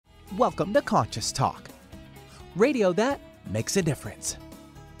Welcome to Conscious Talk, radio that makes a difference.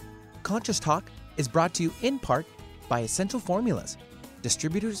 Conscious Talk is brought to you in part by Essential Formulas,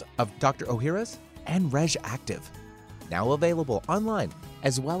 distributors of Dr. Ohhira's and Reg Active, now available online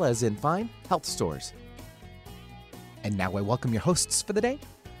as well as in fine health stores. And now I welcome your hosts for the day,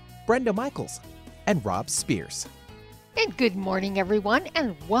 Brenda Michaels and Rob Spears. And good morning, everyone,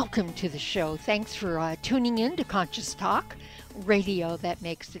 and welcome to the show. Thanks for tuning in to Conscious Talk, radio that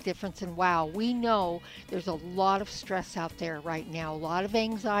makes a difference. And wow, we know there's a lot of stress out there right now, a lot of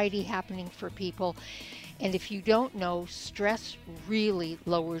anxiety happening for people. And if you don't know, stress really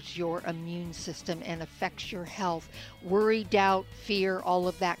lowers your immune system and affects your health. Worry, doubt, fear, all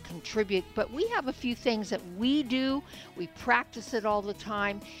of that contribute. But we have a few things that we do. We practice it all the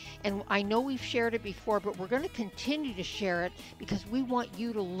time. And I know we've shared it before, but we're going to continue to share it because we want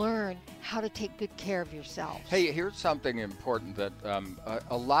you to learn how to take good care of yourselves. Hey, here's something important that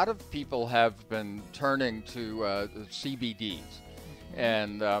a lot of people have been turning to CBDs.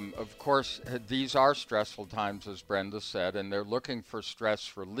 And, of course, these are stressful times, as Brenda said, and they're looking for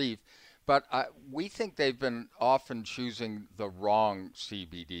stress relief. But we think they've been often choosing the wrong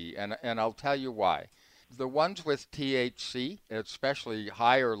CBD, and I'll tell you why. The ones with THC, especially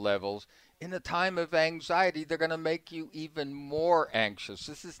higher levels, in a time of anxiety, they're going to make you even more anxious.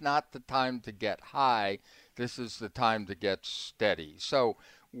 This is not the time to get high. This is the time to get steady. So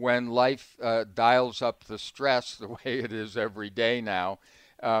when life dials up the stress the way it is every day now,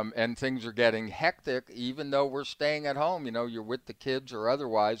 and things are getting hectic, even though we're staying at home, you know, you're with the kids or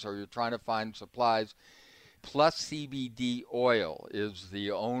otherwise, or you're trying to find supplies, Plus CBD oil is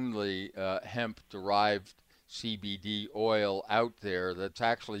the only hemp-derived CBD oil out there that's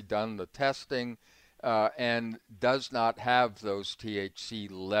actually done the testing and does not have those THC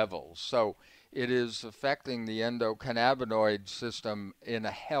levels. So it is affecting the endocannabinoid system in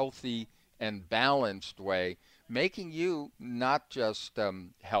a healthy and balanced way, making you not just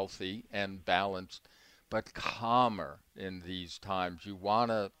healthy and balanced, but calmer in these times. You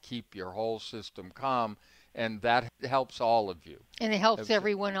want to keep your whole system calm, and that helps all of you. And it helps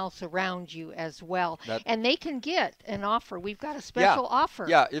everyone else around you as well. And they can get an offer. We've got a special offer.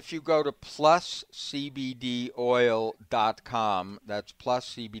 Yeah, if you go to pluscbdoil.com, that's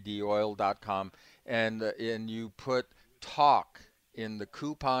pluscbdoil.com, and you put TALK in the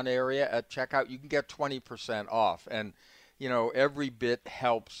coupon area at checkout, you can get 20% off. And, you know, every bit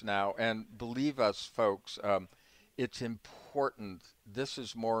helps now. And believe us, folks, it's important. This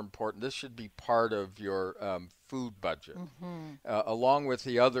is more important. This should be part of your food budget, along with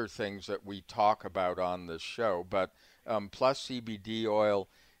the other things that we talk about on this show. But Plus CBD oil,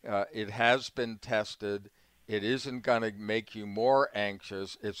 it has been tested. It isn't going to make you more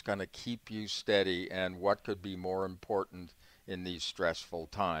anxious. It's going to keep you steady. And what could be more important in these stressful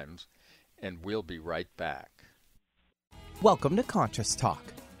times? And we'll be right back. Welcome to Conscious Talk,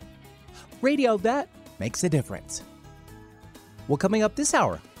 radio that makes a difference. Well, coming up this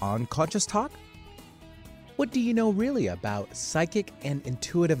hour on Conscious Talk, what do you know really about psychic and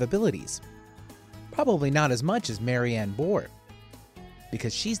intuitive abilities? Probably not as much as Marianne Bohr,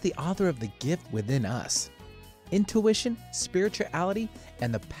 because she's the author of The Gift Within Us, Intuition, Spirituality,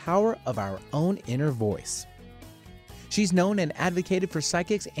 and the Power of Our Own Inner Voice. She's known and advocated for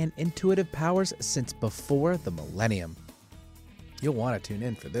psychics and intuitive powers since before the millennium. You'll want to tune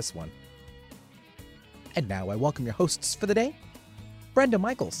in for this one. And now I welcome your hosts for the day, Brenda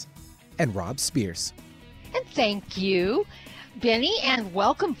Michaels and Rob Spears. And thank you, Benny, and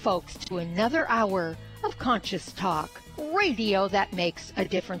welcome, folks, to another hour of Conscious Talk, radio that makes a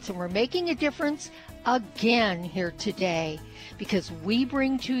difference. And we're making a difference again here today because we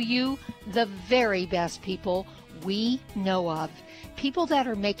bring to you the very best people we know of, people that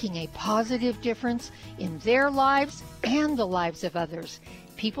are making a positive difference in their lives and the lives of others,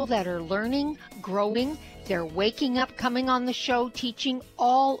 people that are learning, growing. They're waking up, coming on the show, teaching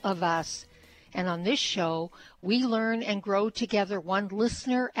all of us. And on this show, we learn and grow together, one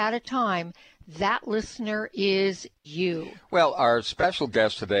listener at a time. That listener is you. Well, our special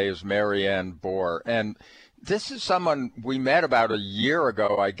guest today is Marianne Bohr. And this is someone we met about a year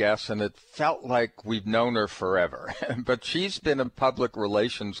ago, I guess, and it felt like we've known her forever. But she's been a public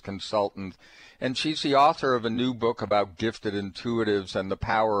relations consultant, and she's the author of a new book about gifted intuitives and the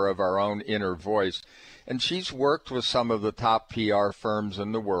power of our own inner voice. And she's worked with some of the top PR firms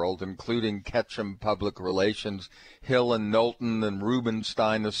in the world, including Ketchum Public Relations, Hill and Knowlton, and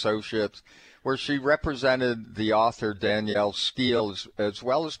Rubenstein Associates, where she represented the author Danielle Steele, as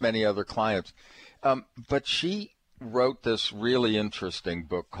well as many other clients. But she wrote this really interesting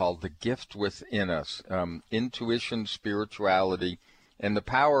book called The Gift Within Us, Intuition, Spirituality, and the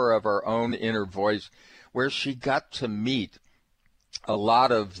power of our own inner voice, where she got to meet a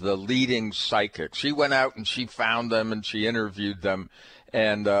lot of the leading psychics. She went out and she found them and she interviewed them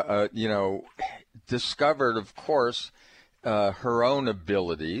and, discovered, of course, her own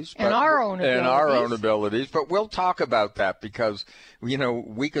abilities. And our own abilities. And our own abilities. But we'll talk about that because,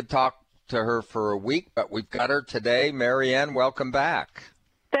 we could talk to her for a week, but we've got her today. Marianne, welcome back.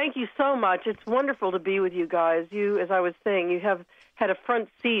 Thank you so much. It's wonderful to be with you guys. You, as I was saying, you have had a front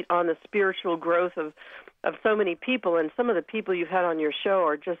seat on the spiritual growth of so many people, and some of the people you've had on your show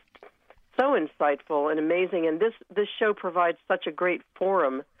are just so insightful and amazing. And this show provides such a great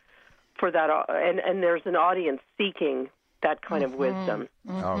forum for that, and there's an audience seeking that kind of wisdom.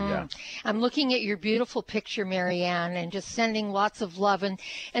 Mm-hmm. Oh, yeah. I'm looking at your beautiful picture, Marianne, and just sending lots of love. And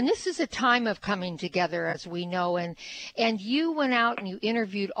this is a time of coming together, as we know. And you went out and you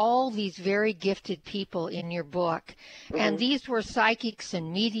interviewed all these very gifted people in your book. Mm-hmm. And these were psychics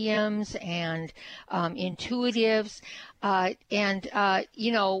and mediums and intuitives. Why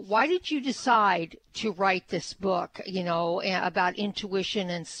did you decide to write this book, about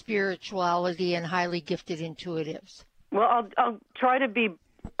intuition and spirituality and highly gifted intuitives? Well, I'll try to be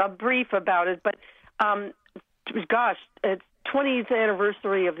brief about it, but it's 20th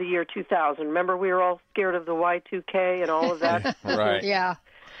anniversary of the year 2000. Remember, we were all scared of the Y2K and all of that? Right. Yeah.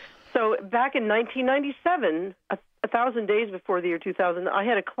 So back in 1997, 1,000 days before the year 2000, I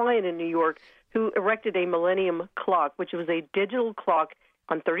had a client in New York who erected a Millennium Clock, which was a digital clock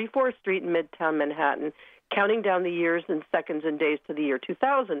on 34th Street in Midtown Manhattan, counting down the years and seconds and days to the year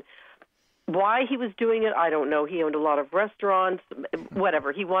 2000. Why he was doing it, I don't know. He owned a lot of restaurants,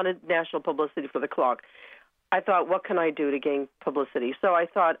 whatever. He wanted national publicity for the clock. I thought, what can I do to gain publicity? So I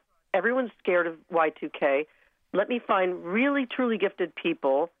thought, everyone's scared of Y2K. Let me find really, truly gifted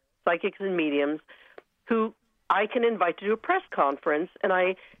people, psychics and mediums, who I can invite to do a press conference. And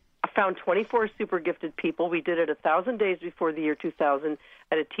I found 24 super gifted people. We did it 1,000 days before the year 2000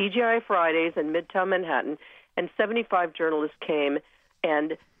 at a TGI Fridays in Midtown Manhattan, and 75 journalists came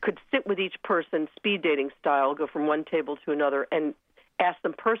and could sit with each person, speed dating style, go from one table to another, and ask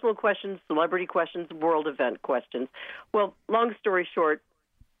them personal questions, celebrity questions, world event questions. Well, long story short,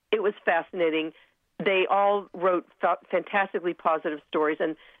 it was fascinating. They all wrote fantastically positive stories,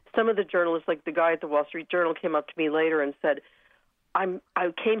 and some of the journalists, like the guy at the Wall Street Journal, came up to me later and said, I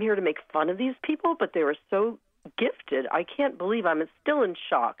came here to make fun of these people, but they were so gifted. I can't believe I'm still in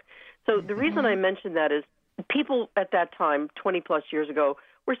shock. So the reason I mentioned that is people at that time, 20-plus years ago,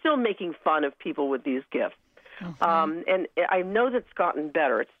 were still making fun of people with these gifts. And I know that's gotten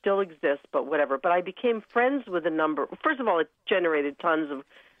better. It still exists, but whatever. But I became friends with a number. First of all, it generated tons of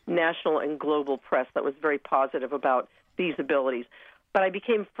national and global press that was very positive about these abilities. But I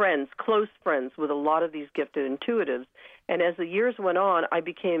became friends, close friends, with a lot of these gifted intuitives. And as the years went on, I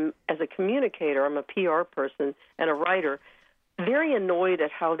became, as a communicator, I'm a PR person and a writer, very annoyed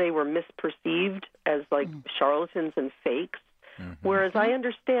at how they were misperceived as like charlatans and fakes. Whereas I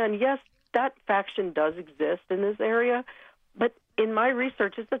understand, yes, that faction does exist in this area, but in my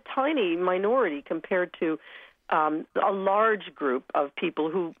research, it's a tiny minority compared to a large group of people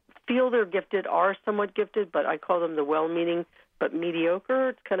who feel they're gifted, are somewhat gifted, but I call them the well-meaning but mediocre.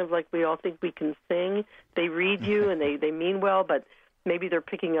 It's kind of like we all think we can sing. They read you and they mean well, but maybe they're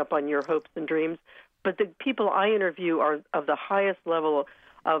picking up on your hopes and dreams. But the people I interview are of the highest level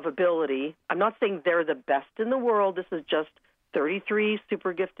of ability. I'm not saying they're the best in the world. This is just 33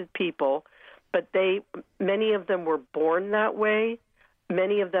 super gifted people, but many of them were born that way.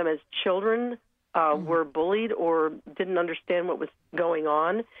 Many of them as children were bullied or didn't understand what was going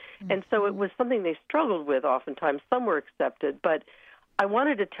on. And so it was something they struggled with oftentimes. Some were accepted, but I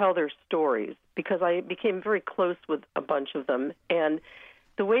wanted to tell their stories because I became very close with a bunch of them. And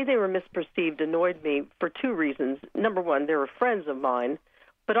the way they were misperceived annoyed me for two reasons. Number one, they were friends of mine,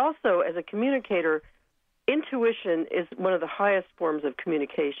 but also as a communicator, intuition is one of the highest forms of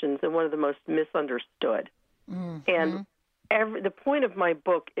communications and one of the most misunderstood. And the point of my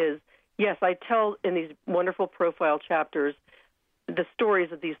book is, yes, I tell in these wonderful profile chapters the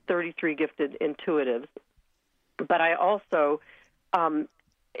stories of these 33 gifted intuitives, but I also,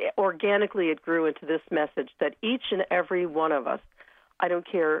 organically it grew into this message that each and every one of us, I don't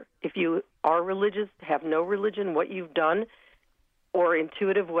care if you are religious, have no religion, what you've done, or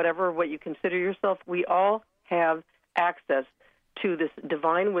intuitive, whatever, what you consider yourself, we all have access to this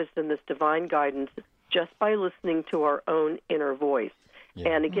divine wisdom, this divine guidance, just by listening to our own inner voice. Yeah.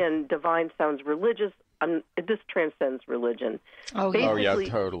 And again, divine sounds religious. This transcends religion. Oh, yeah,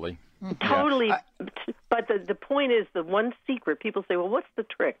 totally. Totally. Yeah. But the point is, the one secret, people say, well, what's the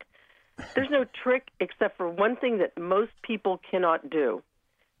trick? There's no trick except for one thing that most people cannot do,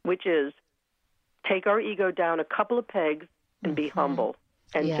 which is take our ego down a couple of pegs and be humble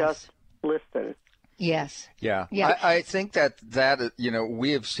and just listen. Yes. Yeah. I think that,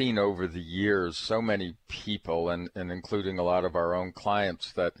 we have seen over the years so many people, and including a lot of our own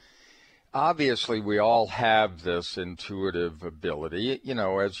clients, that obviously we all have this intuitive ability.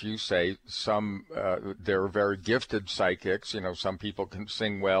 As you say, some, they're very gifted psychics. Some people can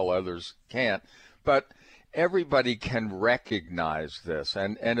sing well, others can't. But everybody can recognize this.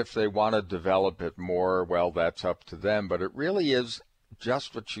 And if they want to develop it more, well, that's up to them. But it really is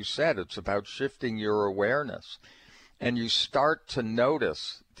just what you said. It's about shifting your awareness, and you start to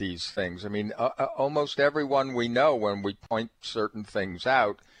notice these things. I mean, almost everyone we know, when we point certain things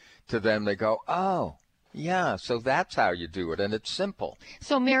out to them, they go, oh, yeah, so that's how you do it, and it's simple.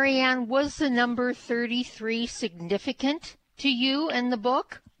 So, Marianne, was the number 33 significant to you in the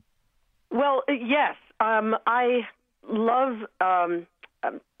book? Well, yes. I love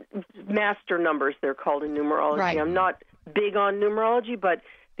master numbers, they're called in numerology. Right. I'm not big on numerology, but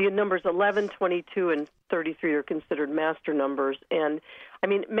the numbers 11, 22, and 33 are considered master numbers. And, I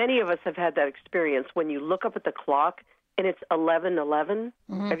mean, many of us have had that experience when you look up at the clock and it's 11:11.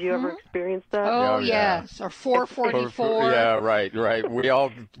 Have you ever experienced that? Oh, yes. Or 4:44. Yeah, right. We all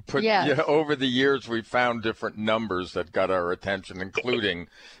put, over the years, we found different numbers that got our attention, including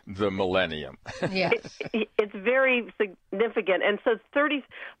the millennium. Yes. It's very significant. And so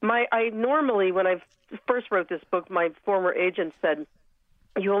I normally, when I first wrote this book, my former agent said,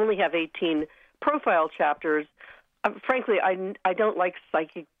 you only have 18 profile chapters. Frankly, I don't like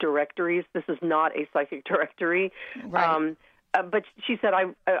psychic directories. This is not a psychic directory. Right. But she said,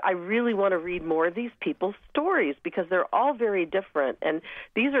 I really want to read more of these people's stories because they're all very different. And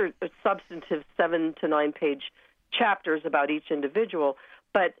these are substantive 7 to 9 page chapters about each individual.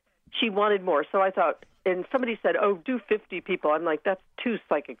 But she wanted more. So I thought, and somebody said, oh, do 50 people. I'm like, that's too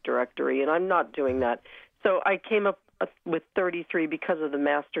psychic directory, and I'm not doing that. So I came up with 33 because of the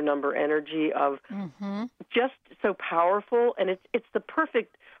master number energy of just so powerful. And it's the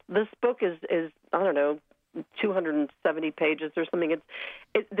perfect, this book is I don't know, 270 pages or something.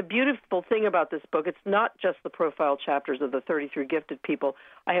 The beautiful thing about this book, it's not just the profile chapters of the 33 gifted people.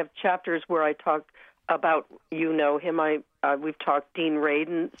 I have chapters where I talk about, him. We've talked Dean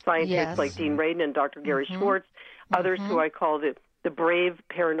Radin, scientists like Dean Radin and Dr. Gary Schwartz, others who I call the brave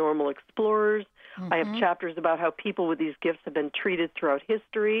paranormal explorers. I have chapters about how people with these gifts have been treated throughout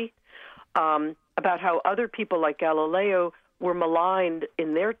history, about how other people like Galileo were maligned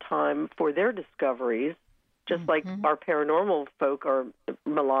in their time for their discoveries, just like our paranormal folk are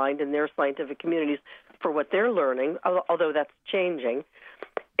maligned in their scientific communities for what they're learning, although that's changing.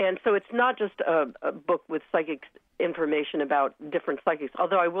 And so it's not just a book with psychic information about different psychics,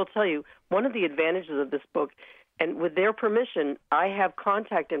 although I will tell you, one of the advantages of this book, and with their permission, I have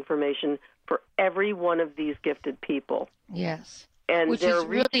contact information for every one of these gifted people. Yes. And which they're is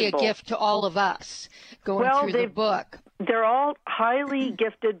really reachable. a gift to all of us going through the book. They're all highly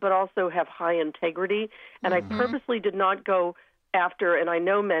gifted, but also have high integrity. And I purposely did not go after, and I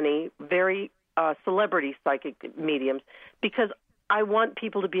know many, very celebrity psychic mediums, because I want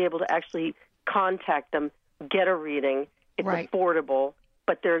people to be able to actually contact them, get a reading. It's affordable,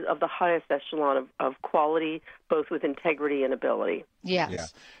 but they're of the highest echelon of quality, both with integrity and ability.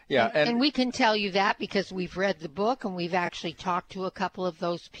 Yes. Yeah. And we can tell you that because we've read the book and we've actually talked to a couple of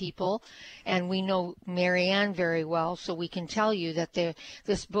those people, and we know Marianne very well, so we can tell you that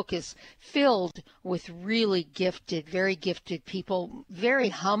this book is filled with really gifted, very gifted people, very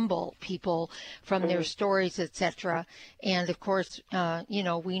humble people from their stories, etc. And of course,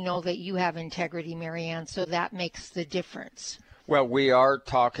 we know that you have integrity, Marianne, so that makes the difference. Well, we are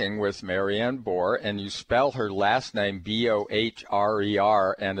talking with Marianne Bohr, and you spell her last name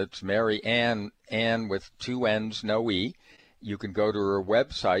Bohrer, and it's Marianne, Ann with 2 N's, no E. You can go to her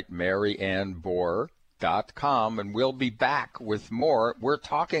website, mariannebohr.com, and we'll be back with more. We're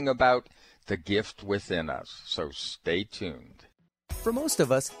talking about the gift within us, so stay tuned. For most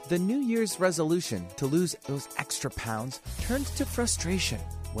of us, the New Year's resolution to lose those extra pounds turns to frustration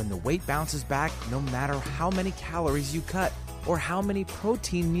when the weight bounces back no matter how many calories you cut or how many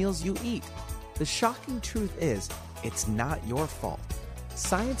protein meals you eat. The shocking truth is, it's not your fault.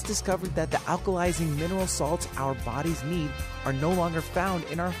 Science discovered that the alkalizing mineral salts our bodies need are no longer found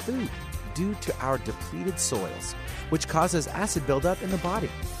in our food due to our depleted soils, which causes acid buildup in the body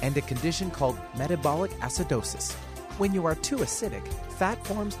and a condition called metabolic acidosis. When you are too acidic, fat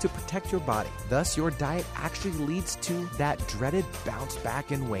forms to protect your body. Thus, your diet actually leads to that dreaded bounce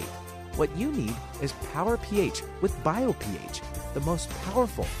back in weight. What you need is Power pH with BioPH, the most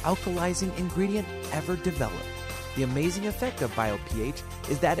powerful alkalizing ingredient ever developed. The amazing effect of BioPH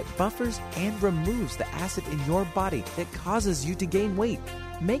is that it buffers and removes the acid in your body that causes you to gain weight.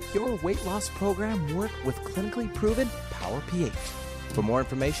 Make your weight loss program work with clinically proven Power pH. For more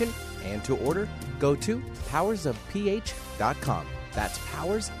information and to order, go to powersofph.com. That's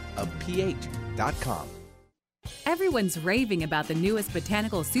powersofph.com. Everyone's raving about the newest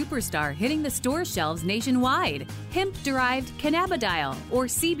botanical superstar hitting the store shelves nationwide. Hemp-derived cannabidiol, or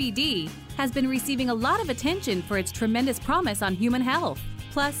CBD, has been receiving a lot of attention for its tremendous promise on human health.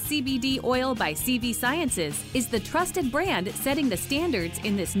 Plus, CBD Oil by CV Sciences is the trusted brand setting the standards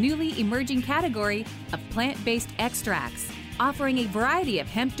in this newly emerging category of plant-based extracts, offering a variety of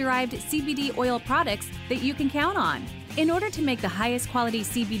hemp-derived CBD oil products that you can count on. In order to make the highest quality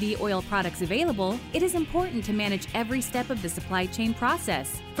CBD oil products available, it is important to manage every step of the supply chain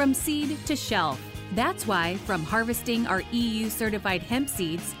process, from seed to shelf. That's why, from harvesting our EU-certified hemp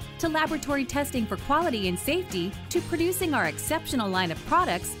seeds, to laboratory testing for quality and safety, to producing our exceptional line of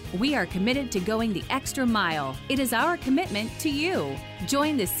products, we are committed to going the extra mile. It is our commitment to you.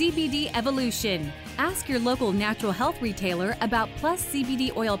 Join the CBD evolution. Ask your local natural health retailer about Plus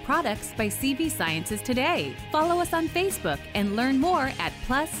CBD oil products by CV Sciences today. Follow us on Facebook and learn more at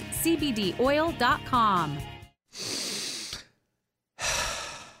pluscbdoil.com.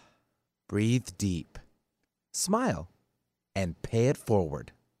 Breathe deep, smile, and pay it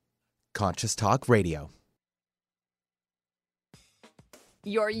forward. Conscious Talk Radio.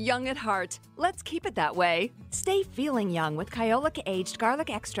 You're young at heart. Let's keep it that way. Stay feeling young with Kyolic Aged Garlic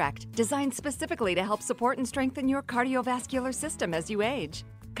Extract, designed specifically to help support and strengthen your cardiovascular system as you age.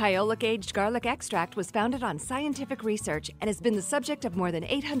 Kyolic Aged Garlic Extract was founded on scientific research and has been the subject of more than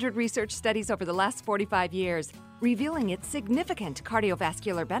 800 research studies over the last 45 years, revealing its significant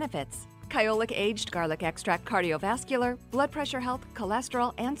cardiovascular benefits. Kyolic Aged Garlic Extract cardiovascular, blood pressure health,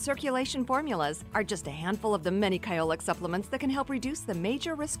 cholesterol, and circulation formulas are just a handful of the many Kyolic supplements that can help reduce the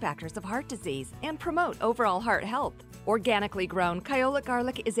major risk factors of heart disease and promote overall heart health. Organically grown, Kyolic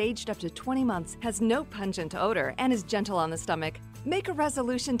garlic is aged up to 20 months, has no pungent odor, and is gentle on the stomach. Make a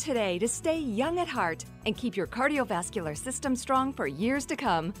resolution today to stay young at heart and keep your cardiovascular system strong for years to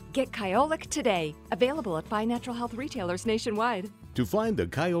come. Get Kyolic today. Available at fine natural health retailers nationwide. To find the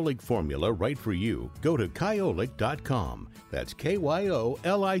Kyolic formula right for you, go to kyolic.com. That's KYOLIC.com.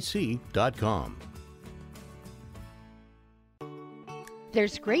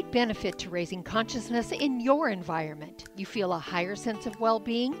 There's great benefit to raising consciousness in your environment. You feel a higher sense of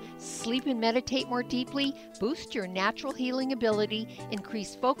well-being, sleep and meditate more deeply, boost your natural healing ability,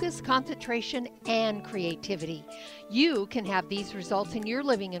 increase focus, concentration, and creativity. You can have these results in your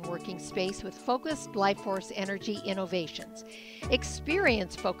living and working space with Focused Life Force Energy innovations.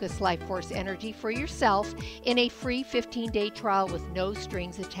 Experience Focused Life Force Energy for yourself in a free 15-day trial with no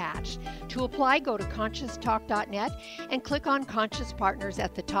strings attached. To apply, go to ConsciousTalk.net and click on Conscious Partners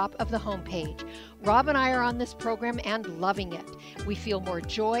at the top of the homepage. Rob and I are on this program and loving it. We feel more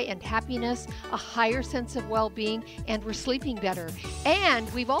joy and happiness, a higher sense of well-being, and we're sleeping better. And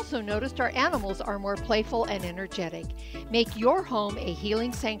we've also noticed our animals are more playful and energetic. Make your home a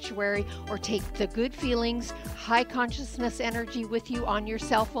healing sanctuary or take the good feelings, high consciousness energy with you on your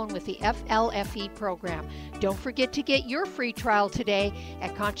cell phone with the FLFE program. Don't forget to get your free trial today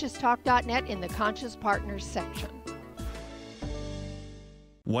at ConsciousTalk.net in the Conscious Partners section.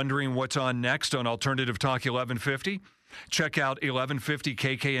 Wondering what's on next on Alternative Talk 1150? Check out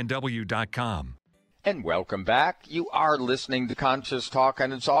 1150kknw.com. And welcome back. You are listening to Conscious Talk,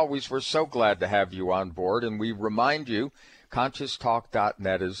 and as always, we're so glad to have you on board. And we remind you,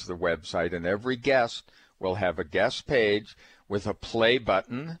 ConsciousTalk.net is the website, and every guest will have a guest page with a play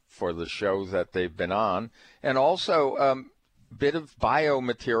button for the show that they've been on, and also a bit of bio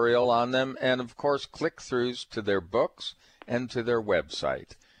material on them, and, of course, click-throughs to their books and to their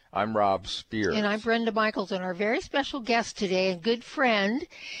website. I'm Rob Spears. And I'm Brenda Michaels, and our very special guest today and good friend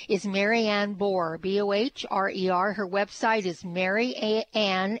is Marianne Bohr, B-O-H-R-E-R. Her website is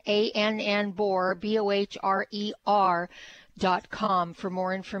Marianne, A-N-N Bohr, B-O-H-R-E-R.com for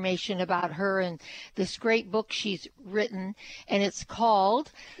more information about her and this great book she's written, and it's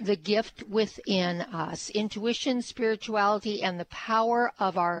called The Gift Within Us, Intuition, Spirituality, and the Power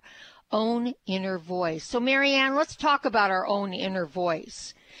of Our Own Inner Voice. So, Marianne, let's talk about our own inner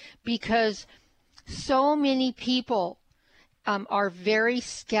voice, because so many people are very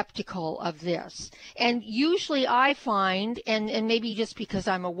skeptical of this. And usually I find, and maybe just because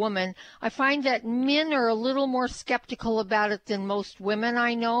I'm a woman, I find that men are a little more skeptical about it than most women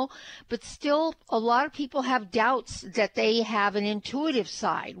I know. But still, a lot of people have doubts that they have an intuitive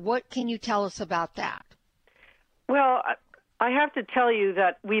side. What can you tell us about that? Well, I have to tell you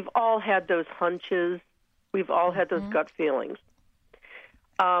that we've all had those hunches. We've all had those gut feelings.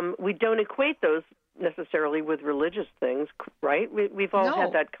 We don't equate those necessarily with religious things, right? We've all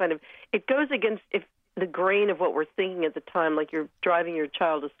had that kind of, it goes against the grain of what we're thinking at the time, like you're driving your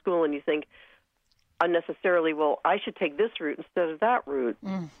child to school and you think unnecessarily, well, I should take this route instead of that route.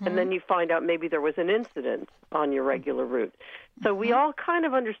 And then you find out maybe there was an incident on your regular route. So we all kind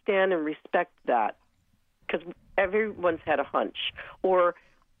of understand and respect that because everyone's had a hunch, or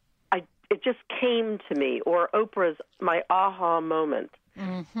it just came to me, or Oprah's my aha moment.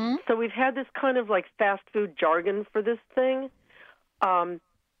 So we've had this kind of like fast food jargon for this thing, and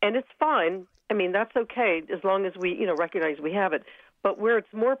it's fine. I mean, that's okay as long as we, recognize we have it. But where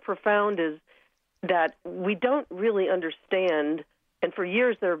it's more profound is that we don't really understand, and for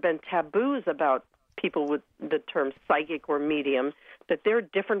years there have been taboos about people with the term psychic or medium, that they're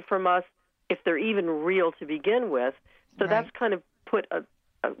different from us if they're even real to begin with. So that's kind of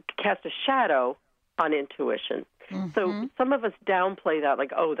cast a shadow on intuition. So some of us downplay that,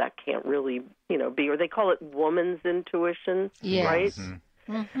 like, oh, that can't really, be, or they call it woman's intuition, right?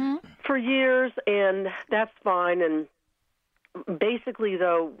 For years, and that's fine. And basically,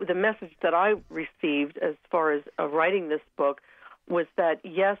 though, the message that I received as far as writing this book was that,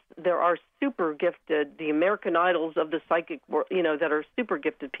 yes, there are super gifted, the American Idols of the psychic world, that are super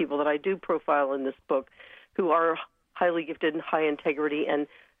gifted people that I do profile in this book who are highly gifted and high integrity. And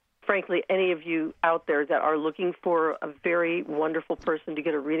frankly, any of you out there that are looking for a very wonderful person to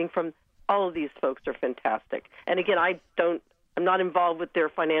get a reading from, all of these folks are fantastic. And again, I'm not involved with their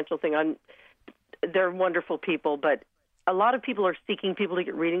financial thing. They're wonderful people, but a lot of people are seeking people to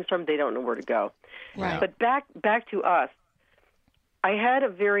get readings from. They don't know where to go. Right. But back to us. I had a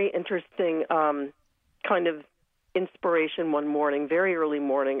very interesting kind of inspiration one morning, very early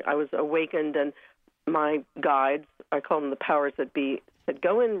morning. I was awakened, and my guides, I call them the powers that be, said,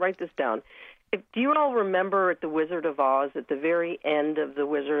 go in and write this down. Do you all remember at The Wizard of Oz, at the very end of The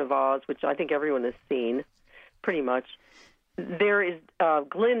Wizard of Oz, which I think everyone has seen pretty much, there is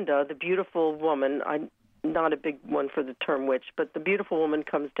Glinda, the beautiful woman. I'm not a big one for the term witch, but the beautiful woman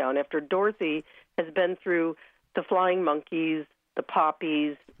comes down after Dorothy has been through the flying monkeys, the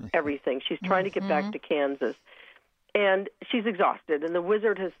poppies, everything. She's trying to get back to Kansas. And she's exhausted, and the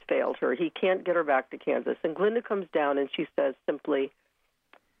wizard has failed her. He can't get her back to Kansas. And Glinda comes down, and she says simply,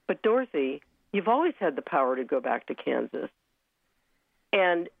 but Dorothy, you've always had the power to go back to Kansas.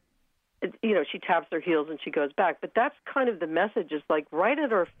 And, she taps her heels and she goes back. But that's kind of the message, is like right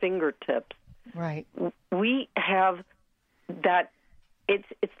at our fingertips. Right. We have that. It's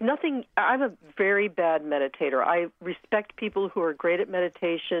nothing. I'm a very bad meditator. I respect people who are great at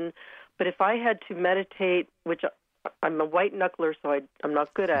meditation, but if I had to meditate, which I'm a white knuckler, so I'm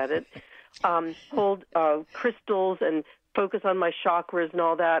not good at it, hold crystals and focus on my chakras and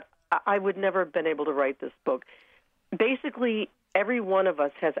all that, I would never have been able to write this book. Basically, every one of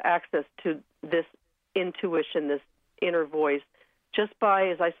us has access to this intuition, this inner voice, just by,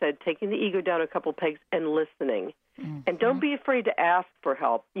 as I said, taking the ego down a couple pegs and listening. And don't be afraid to ask for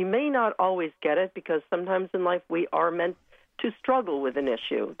help. You may not always get it, because sometimes in life we are meant to struggle with an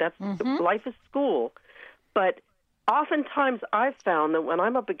issue. That's life is school. But oftentimes I've found that when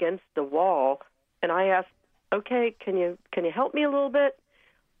I'm up against the wall and I ask, okay, can you help me a little bit?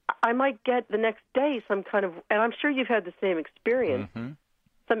 I might get the next day some kind of, and I'm sure you've had the same experience,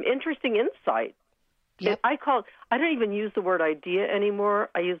 some interesting insight. Yep. I don't even use the word idea anymore.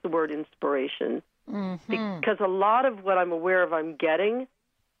 I use the word inspiration. Because a lot of what I'm aware of I'm getting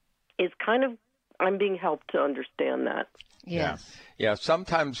is kind of, I'm being helped to understand that. Yes. Yeah,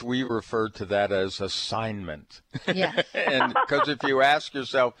 sometimes we refer to that as assignment. Yes. And because if you ask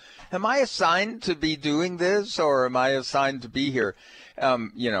yourself, am I assigned to be doing this, or am I assigned to be here?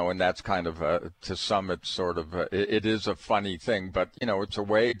 And that's kind of, to some, it's sort of, it is a funny thing, but, it's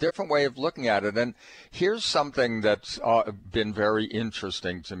a different way of looking at it. And here's something that's been very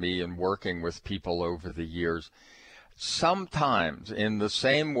interesting to me in working with people over the years. Sometimes, in the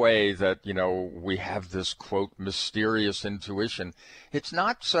same way that, we have this, quote, mysterious intuition, it's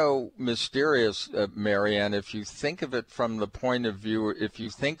not so mysterious, Marianne, if you think of it from the point of view, if you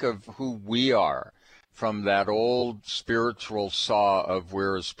think of who we are, from that old spiritual saw of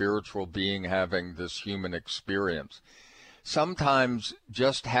we're a spiritual being having this human experience. Sometimes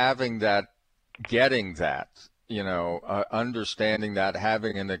just having that, getting that, understanding that,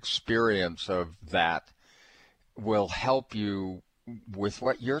 having an experience of that will help you with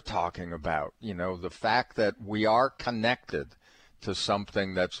what you're talking about. The fact that we are connected to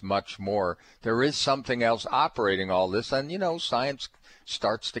something that's much more. There is something else operating all this, and science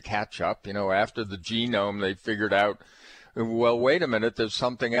starts to catch up. After the genome, they figured out, well, wait a minute, there's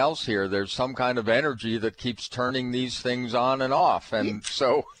something else here. There's some kind of energy that keeps turning these things on and off, and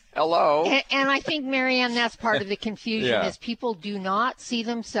so hello. And I think, Marianne, that's part of the confusion Yeah. is people do not see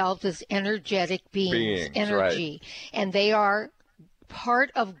themselves as energetic beings energy, right. and they are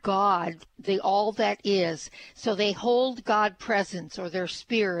part of God, all that is. So they hold God presence, or their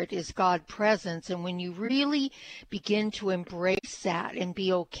spirit is God presence. And when you really begin to embrace that and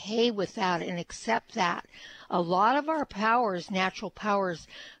be okay with that and accept that, a lot of our powers, natural powers,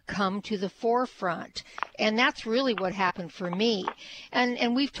 come to the forefront. And that's really what happened for me.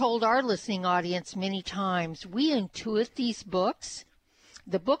 And we've told our listening audience many times, we intuit these books.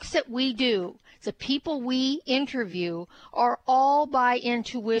 The books that we do, the people we interview are all by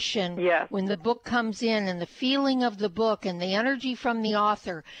intuition. Yes. When the book comes in and the feeling of the book and the energy from the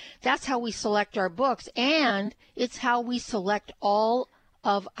author, that's how we select our books. And it's how we select all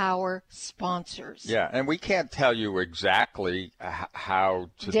of our sponsors. Yeah, and we can't tell you exactly how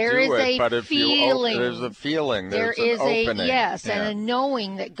to There do is it, a but if feeling. there's a feeling, There there's an is opening. yes, Yeah. and a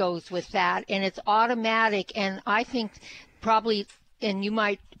knowing that goes with that, and it's automatic. And I think probably, and you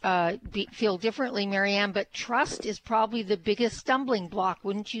might feel differently, Marianne, but trust is probably the biggest stumbling block,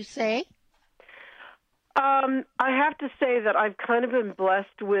 wouldn't you say? I have to say that I've kind of been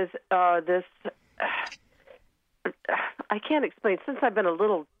blessed with this. I can't explain. Since I've been a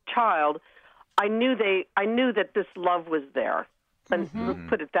little child, I knew that this love was there. And let's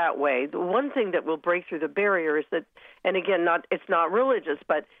put it that way. The one thing that will break through the barrier is that, and again, it's not religious,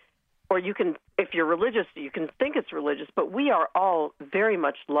 but or you can, if you're religious, you can think it's religious, but we are all very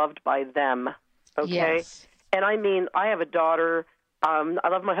much loved by them, okay? Yes. And I mean, I have a daughter. I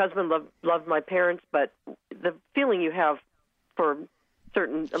love my husband, love my parents, but the feeling you have for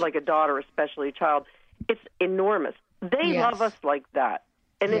certain, like a daughter, especially a child, it's enormous. They Yes. love us like that.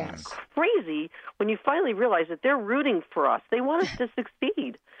 And Yes. it's crazy when you finally realize that they're rooting for us. They want us to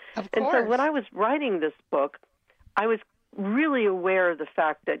succeed. Of And course. so when I was writing this book, I was really aware of the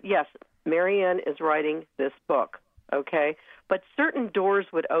fact that, yes, Marianne is writing this book, okay? But certain doors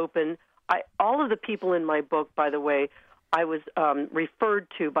would open. All of the people in my book, by the way, I was referred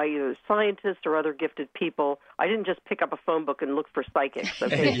to by either scientists or other gifted people. I didn't just pick up a phone book and look for psychics,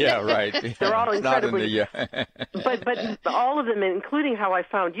 okay? Yeah, right. They're all It's not in incredibly... the, But all of them, including how I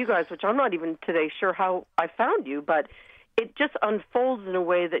found you guys, which I'm not even today sure how I found you, but it just unfolds in a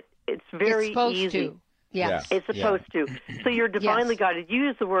way that it's very it's supposed easy. to. Yes. It's supposed to. So you're divinely Yes. guided. You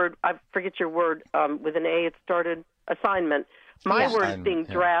use the word, I forget your word, with an A, it started, assignment. My Yes. word is Assignment, being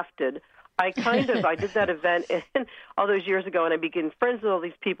yeah. drafted. I did that event all those years ago, and I became friends with all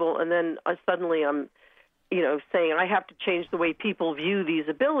these people, and then suddenly I'm, saying I have to change the way people view these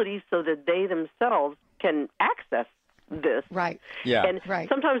abilities so that they themselves can access this. Right. Yeah. And Right.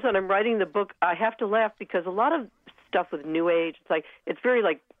 sometimes when I'm writing the book, I have to laugh because a lot of stuff with New Age, it's very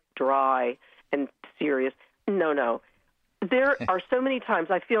dry and serious. No. There are so many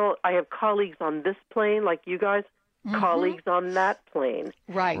times I feel I have colleagues on this plane, like you guys, colleagues on that plane.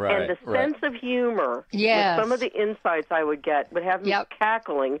 Right. Right. And the sense of humor Yes. with some of the insights I would get would have me Yep.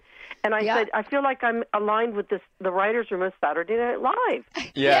 cackling. And I Yep. said, I feel like I'm aligned with the writers' room of Saturday Night Live.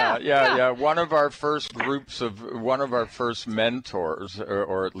 Yeah. One of our first mentors,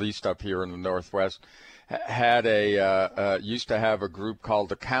 or at least up here in the Northwest, had used to have a group called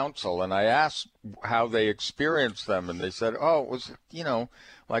the Council, and I asked how they experienced them, and they said, "Oh, it was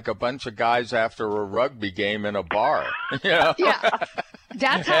like a bunch of guys after a rugby game in a bar." Yeah.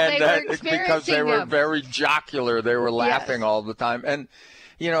 That's how they were experiencing because they were them. very jocular, they were laughing Yes. all the time, and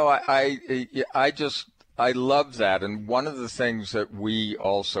I love that. And one of the things that we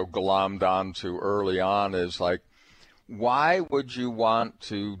also glommed onto early on is why would you want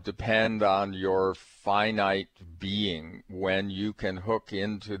to depend on your finite being when you can hook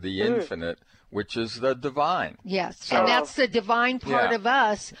into the infinite, which is the divine? Yes, So- and that's the divine part Yeah. of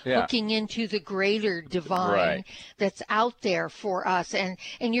us Yeah. hooking into the greater divine Right. that's out there for us. And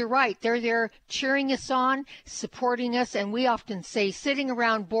you're right, they're there cheering us on, supporting us, and we often say sitting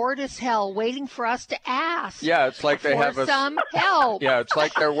around bored as hell waiting for us to ask Yeah, it's like they for have some help. Yeah, it's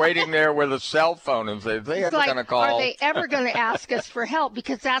like they're waiting there with a cell phone and say, "They It's ever going to call?" Are they ever going to ask us for help?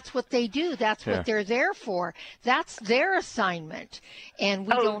 Because that's what they do. That's what they're there for. That's their assignment. And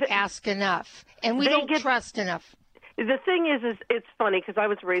we Oh, don't ask enough. And we they don't get- trust enough. The thing is it's funny because I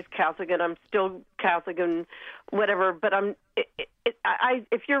was raised Catholic and I'm still Catholic and whatever. But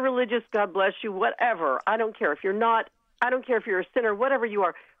if you're religious, God bless you. Whatever, I don't care. If you're not, I don't care if you're a sinner. Whatever you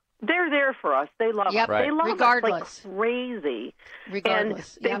are, they're there for us. They love us. Right. They love Regardless. us like crazy.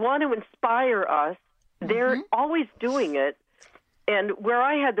 Regardless, and they want to inspire us. They're always doing it. And where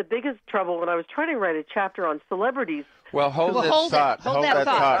I had the biggest trouble when I was trying to write a chapter on celebrities. Well, hold that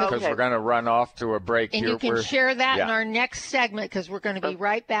thought, because we're going to run off to a break and here. You can share that in our next segment because we're going to be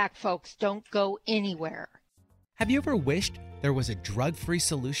right back, folks. Don't go anywhere. Have you ever wished there was a drug-free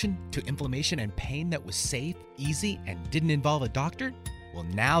solution to inflammation and pain that was safe, easy, and didn't involve a doctor? Well,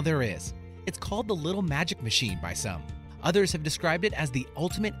 now there is. It's called the Little Magic Machine by some. Others have described it as the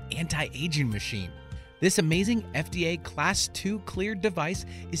ultimate anti-aging machine. This amazing FDA Class II cleared device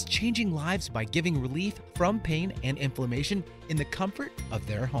is changing lives by giving relief from pain and inflammation in the comfort of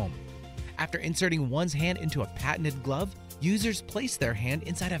their home. After inserting one's hand into a patented glove, users place their hand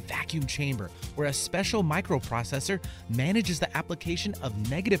inside a vacuum chamber where a special microprocessor manages the application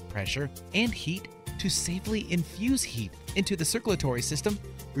of negative pressure and heat to safely infuse heat into the circulatory system,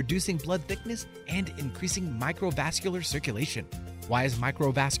 reducing blood thickness and increasing microvascular circulation. Why is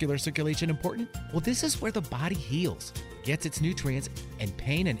microvascular circulation important? Well, this is where the body heals, gets its nutrients, and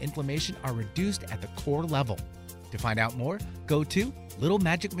pain and inflammation are reduced at the core level. To find out more, go to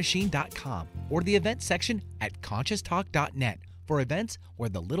littlemagicmachine.com or the events section at conscioustalk.net for events where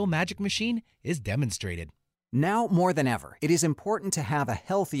the Little Magic Machine is demonstrated. Now more than ever, it is important to have a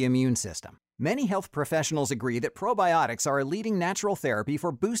healthy immune system. Many health professionals agree that probiotics are a leading natural therapy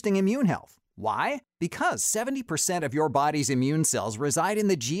for boosting immune health. Why? Because 70% of your body's immune cells reside in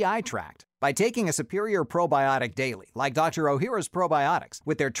the GI tract. By taking a superior probiotic daily, like Dr. Ohhira's probiotics,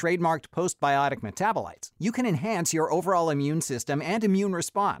 with their trademarked postbiotic metabolites, you can enhance your overall immune system and immune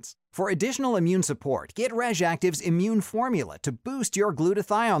response. For additional immune support, get RegActive's Immune Formula to boost your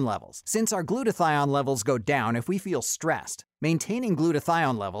glutathione levels, since our glutathione levels go down if we feel stressed. Maintaining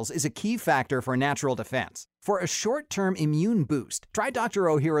glutathione levels is a key factor for natural defense. For a short-term immune boost, try Dr.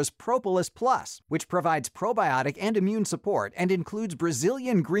 Ohhira's Propolis Plus, which provides probiotic and immune support and includes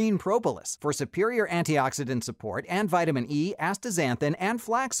Brazilian green propolis for superior antioxidant support and vitamin E, astaxanthin, and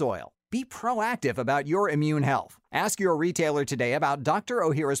flax oil. Be proactive about your immune health. Ask your retailer today about Dr.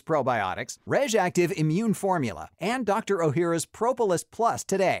 Ohhira's probiotics, RegActive Immune Formula, and Dr. Ohhira's Propolis Plus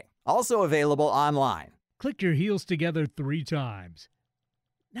today. Also available online. Click your heels together 3 times.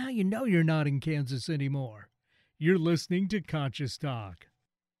 Now you know you're not in Kansas anymore. You're listening to Conscious Talk.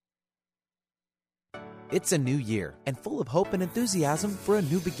 It's a new year and full of hope and enthusiasm for a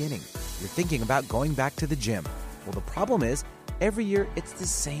new beginning. You're thinking about going back to the gym. Well, the problem is, every year it's the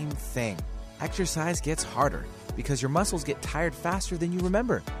same thing. Exercise gets harder because your muscles get tired faster than you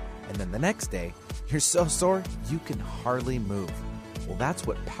remember. And then the next day, you're so sore you can hardly move. Well, that's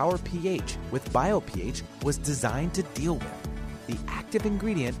what Power pH with BioPH was designed to deal with. The active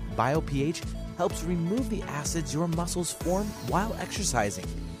ingredient, BioPH, helps remove the acids your muscles form while exercising,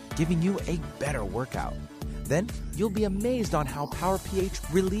 giving you a better workout. Then you'll be amazed on how Power pH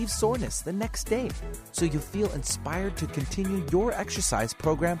relieves soreness the next day, so you feel inspired to continue your exercise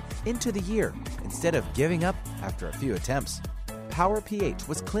program into the year instead of giving up after a few attempts. Power pH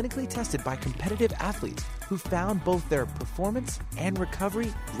was clinically tested by competitive athletes who found both their performance and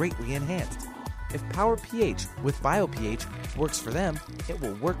recovery greatly enhanced. If Power pH with BioPH works for them, it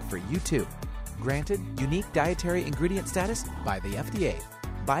will work for you too. Granted unique dietary ingredient status by the FDA.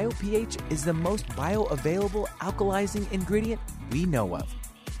 BioPH is the most bioavailable alkalizing ingredient we know of.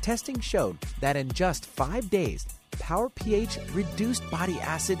 Testing showed that in just 5 days, Power pH reduced body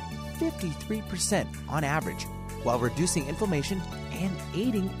acid 53% on average, while reducing inflammation and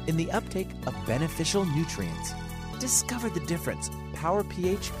aiding in the uptake of beneficial nutrients. Discover the difference Power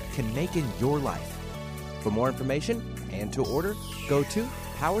pH can make in your life. For more information and to order, go to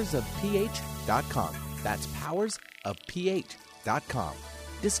powersofph.com. That's powersofph.com.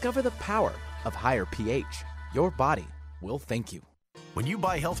 Discover the power of higher pH. Your body will thank you. When you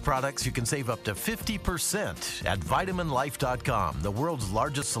buy health products, you can save up to 50% at VitaminLife.com, the world's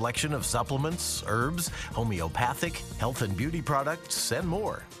largest selection of supplements, herbs, homeopathic, health and beauty products, and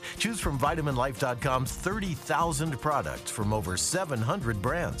more. Choose from VitaminLife.com's 30,000 products from over 700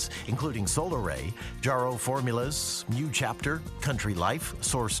 brands, including Solaray, Jarrow Formulas, New Chapter, Country Life,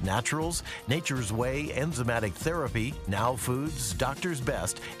 Source Naturals, Nature's Way, Enzymatic Therapy, Now Foods, Doctor's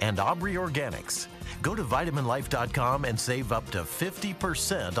Best, and Aubrey Organics. Go to VitaminLife.com and save up to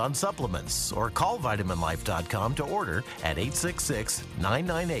 50% on supplements, or call VitaminLife.com to order at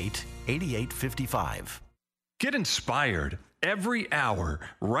 866-998-8855. Get inspired every hour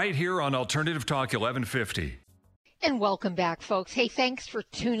right here on Alternative Talk 1150. And welcome back, folks. Hey, thanks for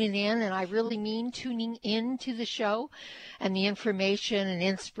tuning in, and I really mean tuning in to the show and the information and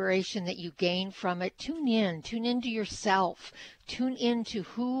inspiration that you gain from it. Tune into yourself. Tune into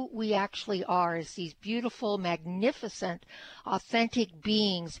who we actually are as these beautiful, magnificent, authentic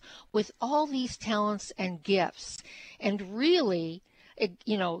beings with all these talents and gifts. And really,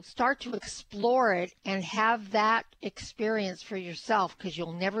 start to explore it and have that experience for yourself, because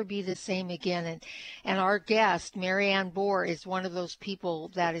you'll never be the same again. And our guest, Marianne Bohr, is one of those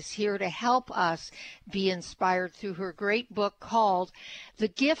people that is here to help us be inspired through her great book called The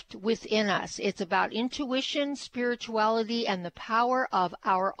Gift Within Us. It's about intuition, spirituality, and the power of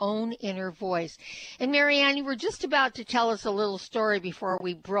our own inner voice. And Marianne, you were just about to tell us a little story before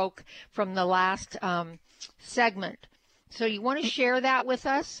we broke from the last segment. So you want to share that with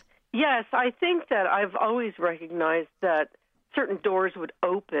us? Yes, I think that I've always recognized that certain doors would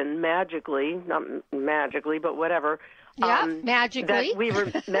open magically, not magically, but whatever. Yeah, magically. That we were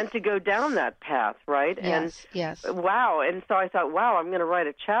meant to go down that path, right? Yes. Wow. And so I thought, wow, I'm going to write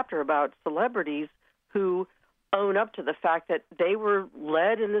a chapter about celebrities who own up to the fact that they were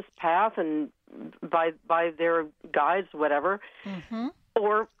led in this path and by their guides, whatever,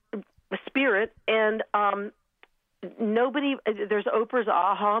 or spirit. And nobody, there's Oprah's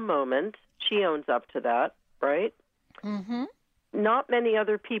aha moment. She owns up to that, right? Not many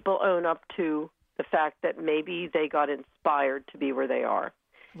other people own up to the fact that maybe they got inspired to be where they are.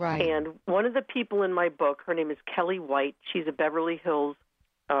 Right. And one of the people in my book, her name is Kelly White. She's a Beverly Hills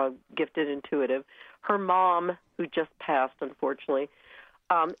gifted intuitive. Her mom, who just passed, unfortunately,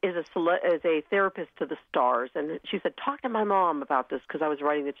 is a therapist to the stars. And she said, talk to my mom about this, because I was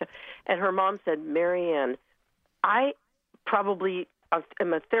writing the chapter. And her mom said, Marianne, I probably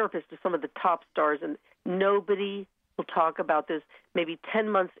am a therapist to some of the top stars, and nobody will talk about this. Maybe 10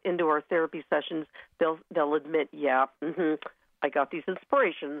 months into our therapy sessions, they'll admit, I got these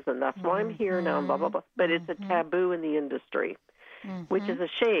inspirations, and that's why I'm here now, blah, blah, blah. But it's a taboo in the industry, which is a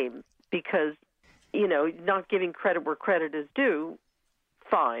shame, because, not giving credit where credit is due,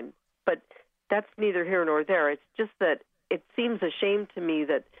 fine. But that's neither here nor there. It's just that it seems a shame to me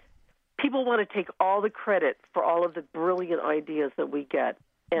that people want to take all the credit for all of the brilliant ideas that we get.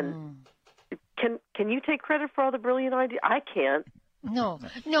 And can you take credit for all the brilliant ideas? I can't. No,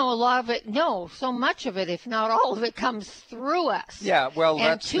 a lot of it, so much of it, if not all of it, comes through us. Yeah, well, and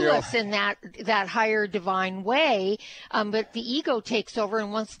that's to us in that higher divine way, but the ego takes over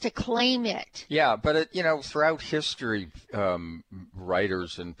and wants to claim it. Yeah, but throughout history,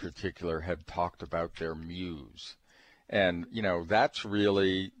 writers in particular have talked about their muse. And, that's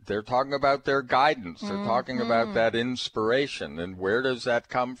really, they're talking about their guidance. They're talking about that inspiration. And where does that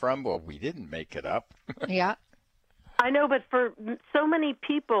come from? Well, we didn't make it up. Yeah. I know, but for so many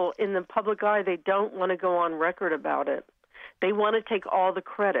people in the public eye, they don't want to go on record about it. They want to take all the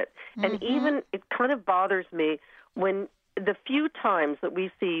credit. And even it kind of bothers me when the few times that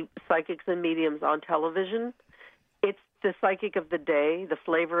we see psychics and mediums on television, it's the psychic of the day, the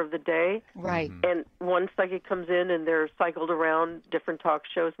flavor of the day. Right. And one psychic comes in and they're cycled around different talk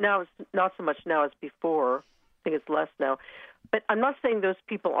shows. Now it's not so much now as before. I think it's less now. But I'm not saying those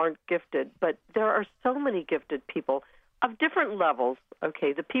people aren't gifted, but there are so many gifted people of different levels.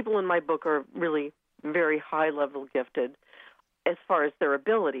 Okay, the people in my book are really very high-level gifted as far as their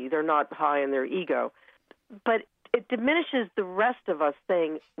ability. They're not high in their ego. But it diminishes the rest of us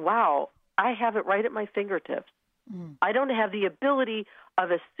saying, wow, I have it right at my fingertips. I don't have the ability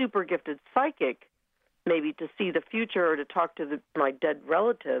of a super gifted psychic maybe to see the future or to talk to my dead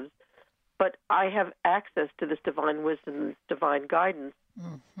relatives, but I have access to this divine wisdom, this divine guidance,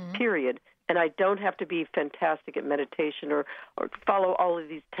 period. And I don't have to be fantastic at meditation or follow all of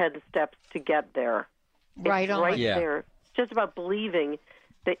these 10 steps to get there. Right it's on. Right there. It's just about believing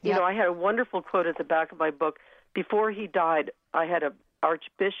that, I had a wonderful quote at the back of my book. Before he died, I had an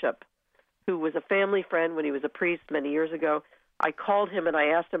archbishop who was a family friend when he was a priest many years ago. I called him and I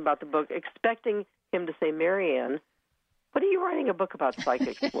asked him about the book, expecting him to say, Marianne, what are you writing a book about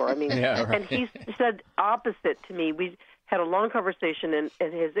psychics for? I mean, and he said opposite to me. We had a long conversation,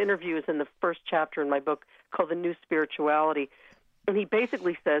 and his interview is in the first chapter in my book called The New Spirituality. And he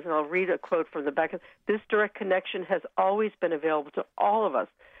basically says, and I'll read a quote from the back, this direct connection has always been available to all of us.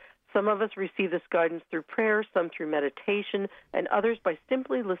 Some of us receive this guidance through prayer, some through meditation, and others by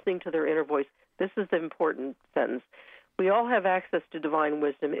simply listening to their inner voice. This is the important sentence. We all have access to divine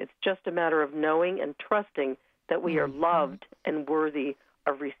wisdom. It's just a matter of knowing and trusting that we are loved and worthy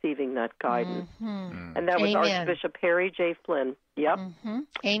of receiving that guidance. And that was Amen. Archbishop Harry J. Flynn. Yep.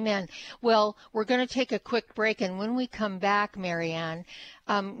 Amen. Well, we're going to take a quick break, and when we come back, Marianne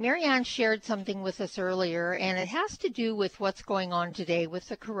shared something with us earlier, and it has to do with what's going on today with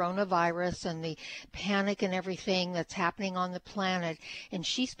the coronavirus and the panic and everything that's happening on the planet. And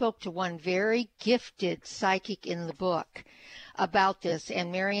she spoke to one very gifted psychic in the book about this,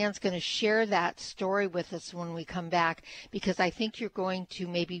 and Marianne's going to share that story with us when we come back, because I think you're going to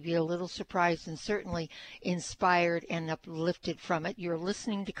maybe be a little surprised and certainly inspired and uplifted from it. You're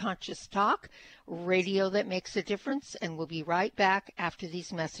listening to Conscious Talk, radio that makes a difference, and we'll be right back after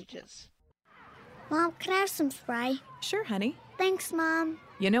these messages. Mom, can I have some spray? Sure, honey. Thanks, Mom.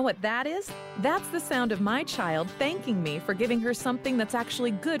 You know what that is? That's the sound of my child thanking me for giving her something that's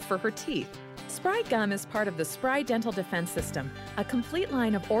actually good for her teeth. Spry Gum is part of the Spry Dental Defense System, a complete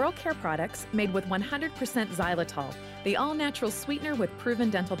line of oral care products made with 100% xylitol, the all-natural sweetener with proven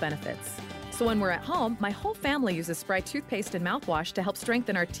dental benefits. So when we're at home, my whole family uses Spry toothpaste and mouthwash to help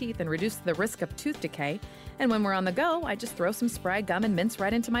strengthen our teeth and reduce the risk of tooth decay. And when we're on the go, I just throw some Spry Gum and mints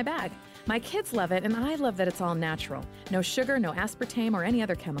right into my bag. My kids love it, and I love that it's all natural. No sugar, no aspartame, or any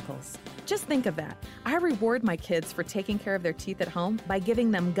other chemicals. Just think of that. I reward my kids for taking care of their teeth at home by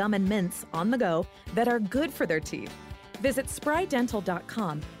giving them gum and mints on the go that are good for their teeth. Visit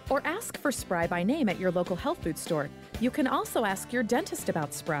sprydental.com or ask for Spry by name at your local health food store. You can also ask your dentist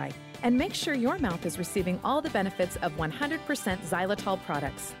about Spry and make sure your mouth is receiving all the benefits of 100% xylitol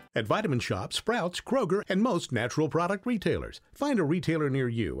products. At Vitamin Shoppe, Sprouts, Kroger, and most natural product retailers. Find a retailer near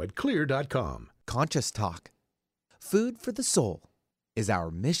you at clear.com. Conscious Talk. Food for the soul is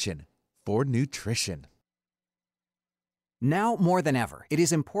our mission for nutrition. Now more than ever, it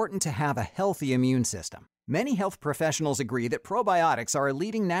is important to have a healthy immune system. Many health professionals agree that probiotics are a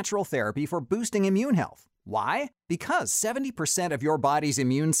leading natural therapy for boosting immune health. Why? Because 70% of your body's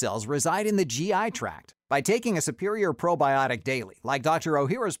immune cells reside in the GI tract. By taking a superior probiotic daily, like Dr.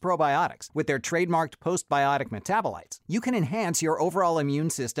 Ohhira's probiotics, with their trademarked postbiotic metabolites, you can enhance your overall immune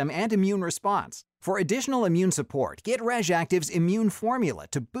system and immune response. For additional immune support, get RegActive's Immune Formula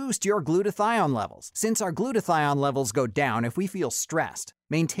to boost your glutathione levels, since our glutathione levels go down if we feel stressed.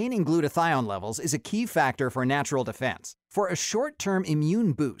 Maintaining glutathione levels is a key factor for natural defense. For a short-term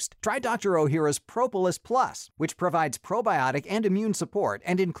immune boost, try Dr. Ohhira's Propolis Plus, which provides probiotic and immune support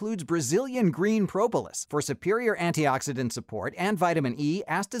and includes Brazilian green propolis for superior antioxidant support and vitamin E,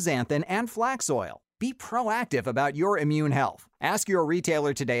 astaxanthin, and flax oil. Be proactive about your immune health. Ask your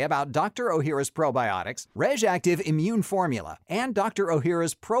retailer today about Dr. Ohhira's probiotics, RegActive Immune Formula, and Dr.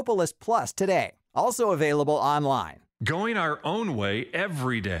 Ohhira's Propolis Plus today. Also available online. Going our own way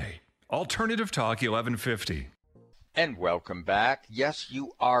every day. Alternative Talk 1150. And welcome back. Yes,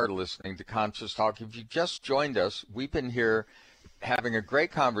 you are listening to Conscious Talk. If you just joined us, we've been here having a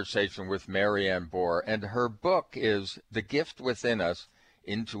great conversation with Marianne Bohr, and her book is The Gift Within Us,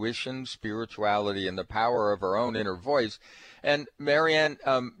 Intuition, Spirituality, and the Power of Our Own Inner Voice. And Marianne,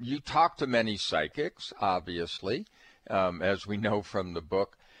 you talk to many psychics, obviously, as we know from the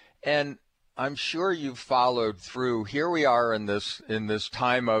book, and I'm sure you've followed through. Here we are in this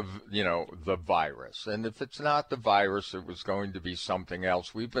time of, the virus. And if it's not the virus, it was going to be something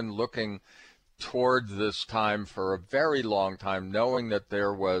else. We've been looking toward this time for a very long time, knowing that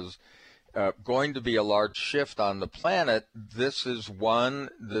there was going to be a large shift on the planet. This is one.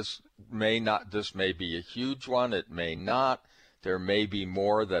 This may be a huge one. It may not. There may be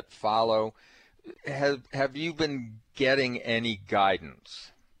more that follow. Have you been getting any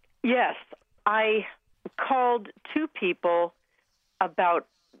guidance? Yes. I called two people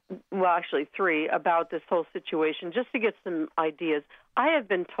three, about this whole situation just to get some ideas. I have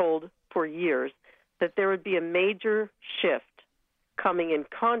been told for years that there would be a major shift coming in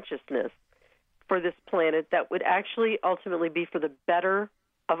consciousness for this planet that would actually ultimately be for the better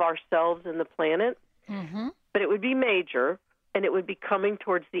of ourselves and the planet. Mm-hmm. But it would be major, and it would be coming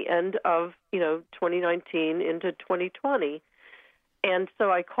towards the end of, 2019 into 2020. And so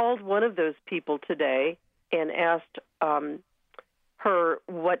I called one of those people today and asked her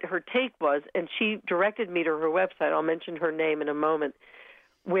what her take was, and she directed me to her website. I'll mention her name in a moment,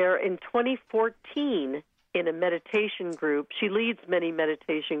 where in 2014 in a meditation group, she leads many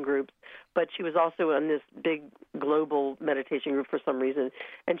meditation groups, but she was also in this big global meditation group for some reason,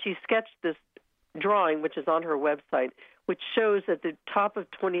 and she sketched this drawing, which is on her website, which shows at the top of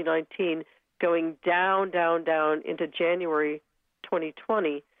 2019 going down, down, down into January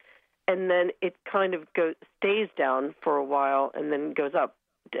 2020, and then it kind of stays down for a while and then goes up.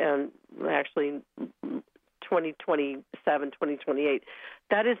 And actually, 2027, 2028.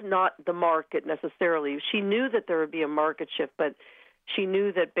 That is not the market necessarily. She knew that there would be a market shift, but she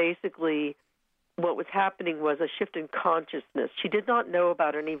knew that basically what was happening was a shift in consciousness. She did not know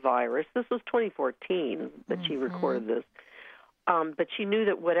about any virus. This was 2014 that she recorded this. But she knew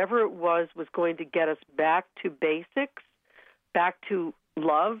that whatever it was going to get us back to basics, back to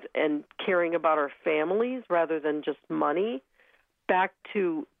love and caring about our families rather than just money, back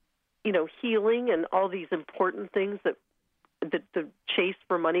to, healing and all these important things that the chase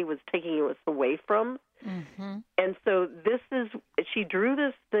for money was taking us away from. Mm-hmm. And so she drew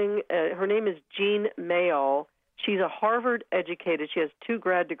this thing. Her name is Jean Mayall. She's a Harvard educated. She has 2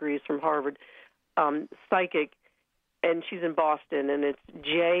 grad degrees from Harvard, psychic, and she's in Boston, and it's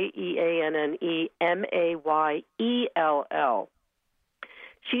JeanneMayell.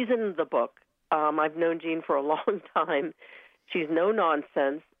 She's in the book. I've known Jean for a long time. She's no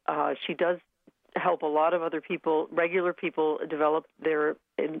nonsense. She does help a lot of other people, regular people, develop their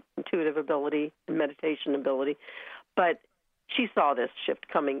intuitive ability and meditation ability. But she saw this shift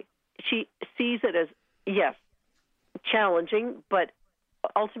coming. She sees it as, yes, challenging, but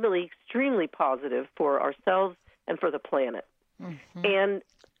ultimately extremely positive for ourselves and for the planet, and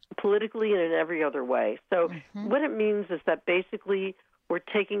politically and in every other way. So what it means is that basically we're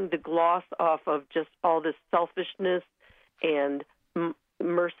taking the gloss off of just all this selfishness and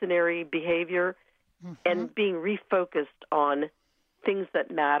mercenary behavior and being refocused on things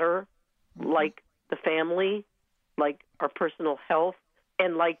that matter, like the family, like our personal health,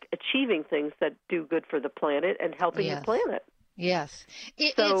 and like achieving things that do good for the planet and helping the planet. Yes.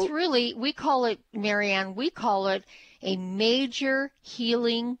 It's really, we call it, Marianne, a major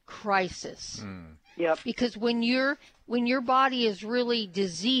healing crisis. Yep. Because when your body is really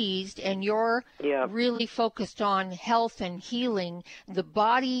diseased and you're really focused on health and healing, the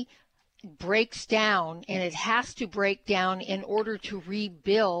body breaks down, and it has to break down in order to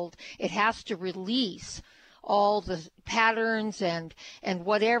rebuild. It has to release all the patterns and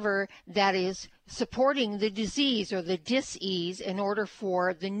whatever that is supporting the disease or the dis-ease in order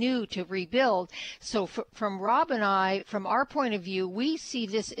for the new to rebuild. So from Rob and I, from our point of view, we see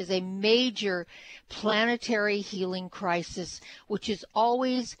this as a major planetary healing crisis, which is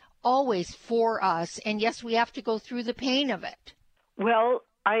always for us. And yes, we have to go through the pain of it. Well,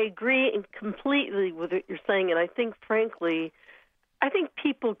 I agree completely with what you're saying, and I think, frankly,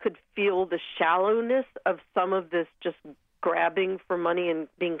 people could feel the shallowness of some of this just grabbing for money and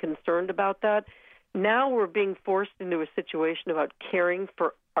being concerned about that. Now we're being forced into a situation about caring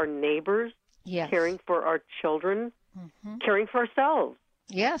for our neighbors, caring for our children, caring for ourselves.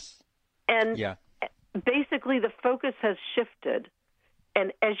 Yes. And basically the focus has shifted.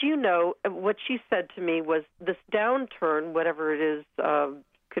 And as you know, what she said to me was this downturn, whatever it is,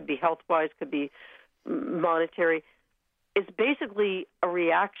 could be health-wise, could be monetary, is basically a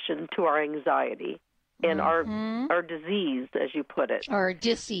reaction to our anxiety and our disease, as you put it. Our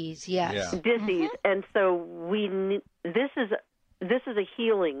disease, yes. Yeah. Disease. And so this is a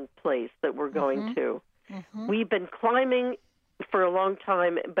healing place that we're going to. We've been climbing for a long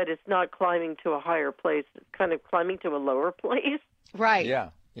time, but it's not climbing to a higher place. It's kind of climbing to a lower place. Right.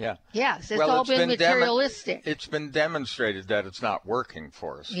 Yeah. Yes, it's all been materialistic. It's been demonstrated that it's not working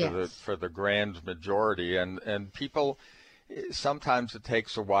for us, for the grand majority, and people. Sometimes it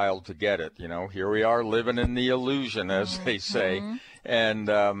takes a while to get it. Here we are living in the illusion, as they say, and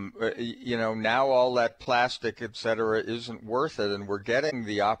now all that plastic, et cetera, isn't worth it, and we're getting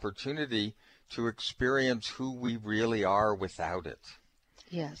the opportunity to experience who we really are without it.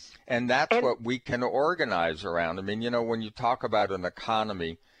 Yes. And that's what we can organize around. I mean, when you talk about an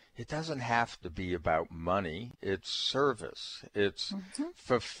economy, it doesn't have to be about money. It's service. It's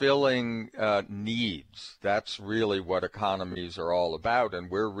fulfilling needs. That's really what economies are all about, and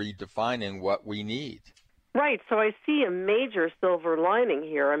we're redefining what we need. Right. So I see a major silver lining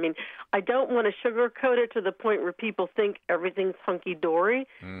here. I mean, I don't want to sugarcoat it to the point where people think everything's hunky-dory,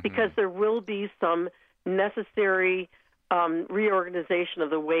 because there will be some necessary reorganization of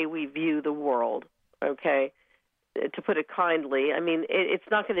the way we view the world, okay, to put it kindly. I mean, it's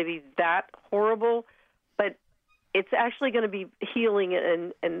not going to be that horrible, but it's actually going to be healing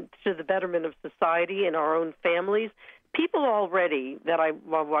and to the betterment of society and our own families. People already, that I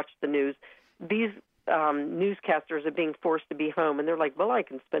watched the news, these newscasters are being forced to be home, and they're like, well, I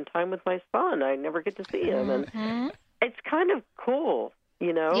can spend time with my son. I never get to see him. And it's kind of cool,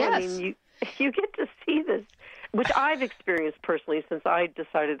 Yes. I mean, you get to see this, which I've experienced personally since I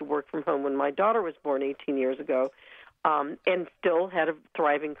decided to work from home when my daughter was born 18 years ago, and still had a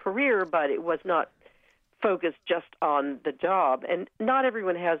thriving career, but it was not focus just on the job. And not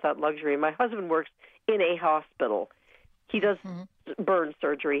everyone has that luxury. My husband works in a hospital. He does burn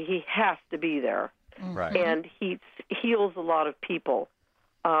surgery. He has to be there. Right. And he heals a lot of people.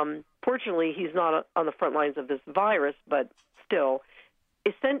 Fortunately, he's not on the front lines of this virus, but still,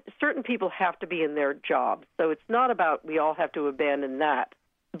 certain people have to be in their jobs. So it's not about we all have to abandon that,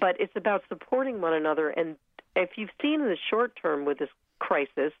 but it's about supporting one another. And if you've seen in the short term with this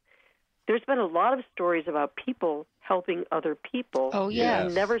crisis, there's been a lot of stories about people helping other people that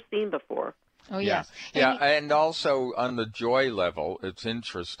we've never seen before. Oh, yes. Yeah, and also on the joy level, it's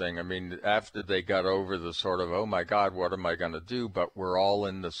interesting. I mean, after they got over the sort of, oh, my God, what am I going to do? But we're all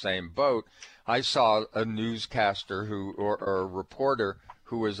in the same boat. I saw a newscaster or a reporter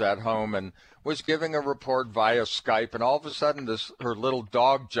who was at home and was giving a report via Skype, and all of a sudden her little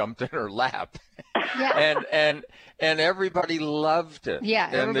dog jumped in her lap. and everybody loved it. Yeah,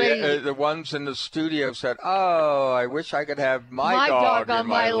 and the ones in the studio said, "Oh, I wish I could have my dog in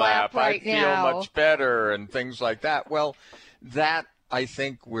my lap right now. I feel much better," and things like that. Well, that I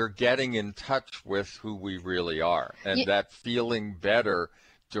think we're getting in touch with who we really are, and that feeling better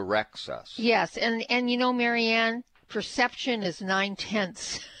directs us. Yes, and you know, Marianne, perception is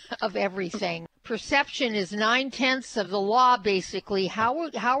 9/10 of everything. Perception is 9/10 of the law, basically.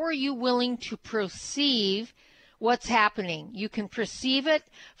 How are you willing to perceive what's happening? You can perceive it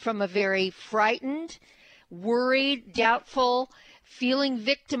from a very frightened, worried, doubtful, feeling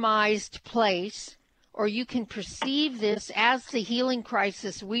victimized place, or you can perceive this as the healing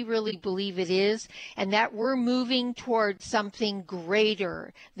crisis we really believe it is, and that we're moving towards something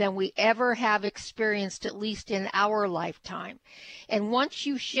greater than we ever have experienced, at least in our lifetime. And once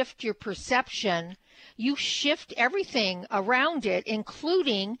you shift your perception, you shift everything around it,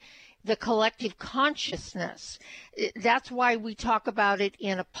 including the collective consciousness. That's why we talk about it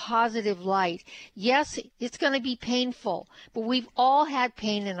in a positive light. Yes, it's going to be painful, but we've all had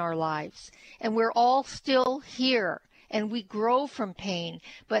pain in our lives, and we're all still here, and we grow from pain.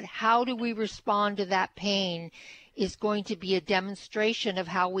 But how do we respond to that pain is going to be a demonstration of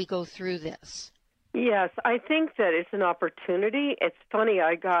how we go through this. Yes, I think that it's an opportunity. It's funny,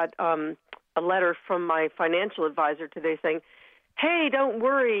 I got a letter from my financial advisor today saying, hey, don't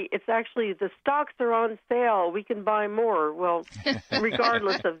worry, it's actually the stocks are on sale. We can buy more. Well,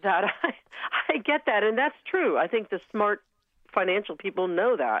 regardless of that, I get that, and that's true. I think the smart financial people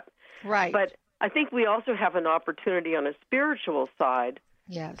know that. Right. But I think we also have an opportunity on a spiritual side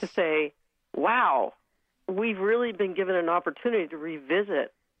to say, wow, we've really been given an opportunity to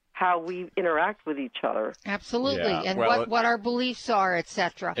revisit how we interact with each other. Absolutely, and what our beliefs are,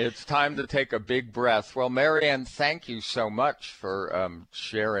 etc. It's time to take a big breath. Well, Marianne, thank you so much for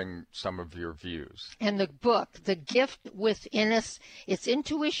sharing some of your views. And the book, The Gift Within Us, it's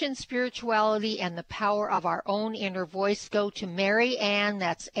intuition, spirituality, and the power of our own inner voice. Go to Mary Ann,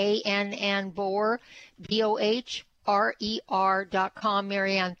 that's A-N-N Bohr, BOHRER.com.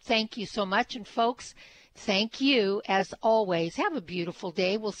 Mary Ann, thank you so much. And folks, thank you, as always. Have a beautiful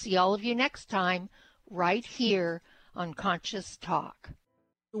day. We'll see all of you next time right here on Conscious Talk.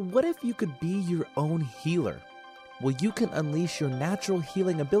 What if you could be your own healer? Well, you can unleash your natural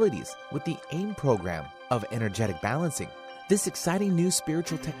healing abilities with the AIM program of energetic balancing. This exciting new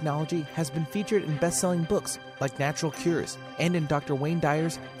spiritual technology has been featured in best-selling books like Natural Cures, and in Dr. Wayne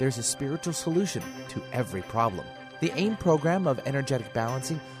Dyer's There's a Spiritual Solution to Every Problem. The AIM program of energetic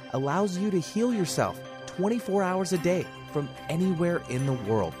balancing allows you to heal yourself 24 hours a day from anywhere in the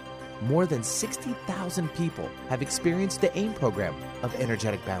world. More than 60,000 people have experienced the AIM program of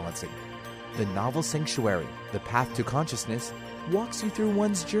energetic balancing. The novel Sanctuary, The Path to Consciousness, walks you through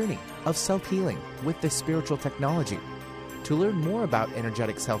one's journey of self-healing with this spiritual technology. To learn more about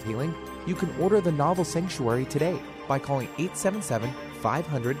energetic self-healing, you can order the novel Sanctuary today by calling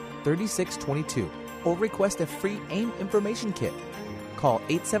 877-500-3622 or request a free AIM information kit. Call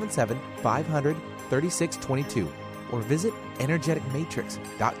 877-500-3622 or visit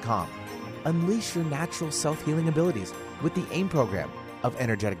energeticmatrix.com. Unleash your natural self-healing abilities with the AIM program of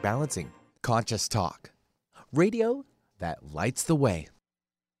energetic balancing. Conscious Talk, radio that lights the way.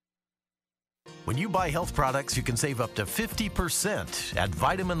 When you buy health products, you can save up to 50% at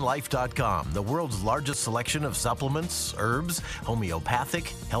VitaminLife.com, the world's largest selection of supplements, herbs, homeopathic,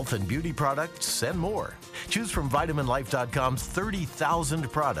 health and beauty products, and more. Choose from VitaminLife.com's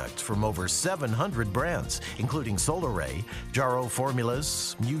 30,000 products from over 700 brands, including Solaray, Jarrow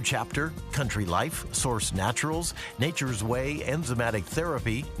Formulas, New Chapter, Country Life, Source Naturals, Nature's Way, Enzymatic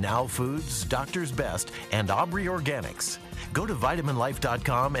Therapy, Now Foods, Doctor's Best, and Aubrey Organics. Go to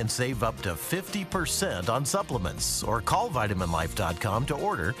vitaminlife.com and save up to 50% on supplements, or call vitaminlife.com to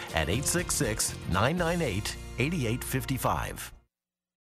order at 866-998-8855.